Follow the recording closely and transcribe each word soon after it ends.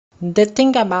The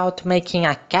thing about making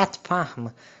a cat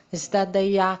farm is that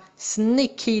they are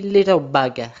sneaky little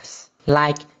buggers.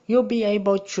 Like, you'll be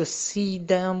able to see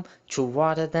them, to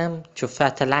water them, to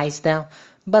fertilize them,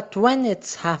 but when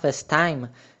it's harvest time,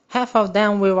 half of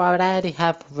them will already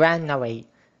have run away,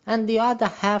 and the other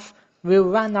half will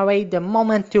run away the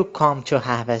moment you come to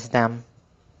harvest them.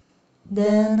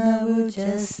 Then I will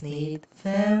just need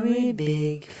very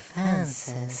big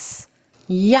fences.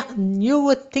 Yeah, you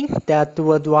would think that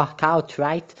would work out,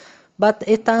 right? But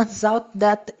it turns out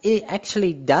that it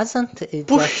actually doesn't.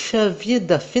 Puxa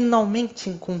vida, finalmente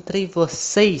encontrei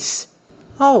vocês.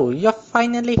 Oh, you're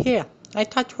finally here. I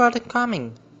thought you weren't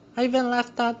coming. I even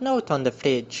left that note on the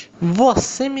fridge.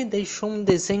 Você me deixou um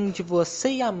desenho de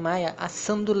você e a Maia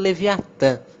assando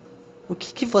Leviatã. O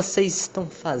que vocês estão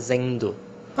fazendo?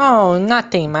 Oh,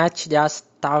 nothing much, just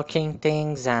talking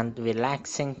things and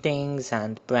relaxing things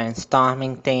and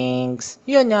brainstorming things.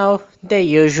 You know, the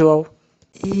usual.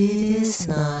 It is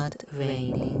not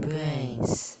raining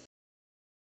brains.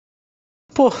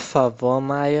 Por favor,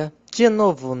 Maia, de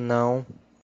novo não.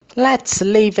 Let's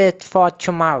leave it for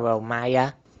tomorrow,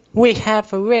 Maia. We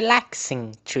have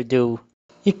relaxing to do.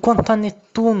 E quanto a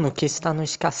Netuno que está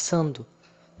nos caçando?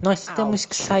 Nós temos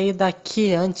que sair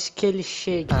daqui antes que ele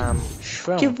chegue.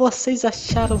 O que vocês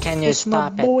acharam que fosse uma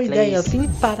boa ideia vir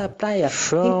para a praia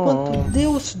enquanto o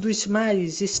Deus dos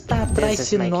mares está atrás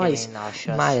de nós?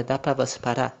 Maia, dá para você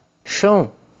parar? Sean,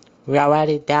 we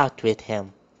already dealt with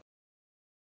him.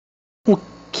 O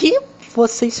que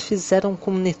vocês fizeram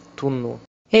com Netuno?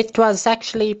 It was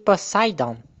actually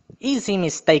Poseidon. Easy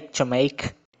mistake to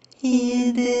make.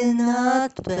 He did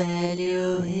not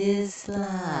value his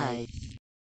life.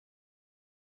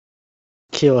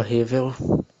 Que horrível.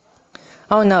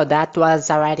 Oh no, that was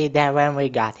already there when we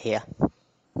got here.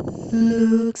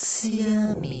 Looks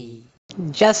yummy.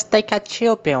 Just take a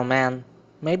chill pill, man.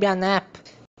 Maybe a nap.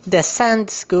 The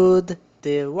sand's good.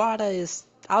 The water is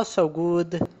also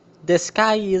good. The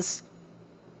sky is...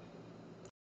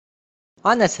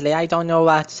 Honestly, I don't know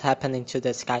what's happening to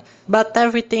the sky. But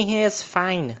everything here is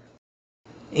fine.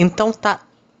 Então tá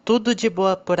tudo de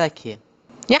boa por aqui.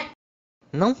 Yeah.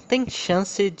 Não tem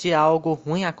chance de algo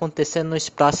ruim acontecer nos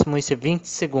próximos 20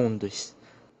 segundos.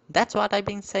 That's what I've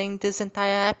been saying this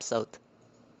entire episode.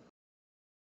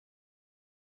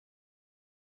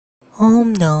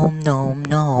 Nom nom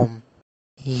nom.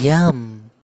 Yum.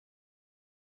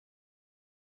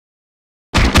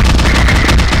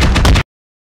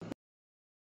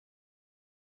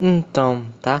 Então,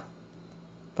 tá?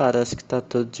 Parece que tá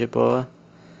tudo de boa.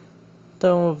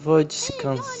 Então eu vou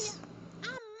descansar.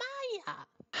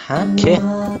 Hã? Que?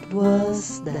 What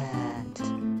was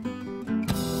that?